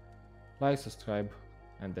 Like, subscribe,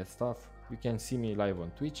 and that stuff. You can see me live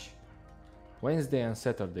on Twitch Wednesday and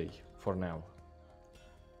Saturday for now.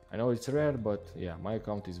 I know it's rare, but yeah, my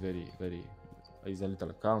account is is a little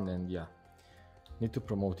account, and yeah, need to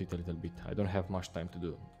promote it a little bit. I don't have much time to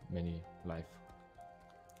do many live.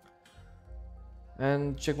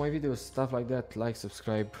 And check my videos, stuff like that. Like,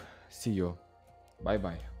 subscribe. See you. Bye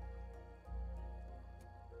bye.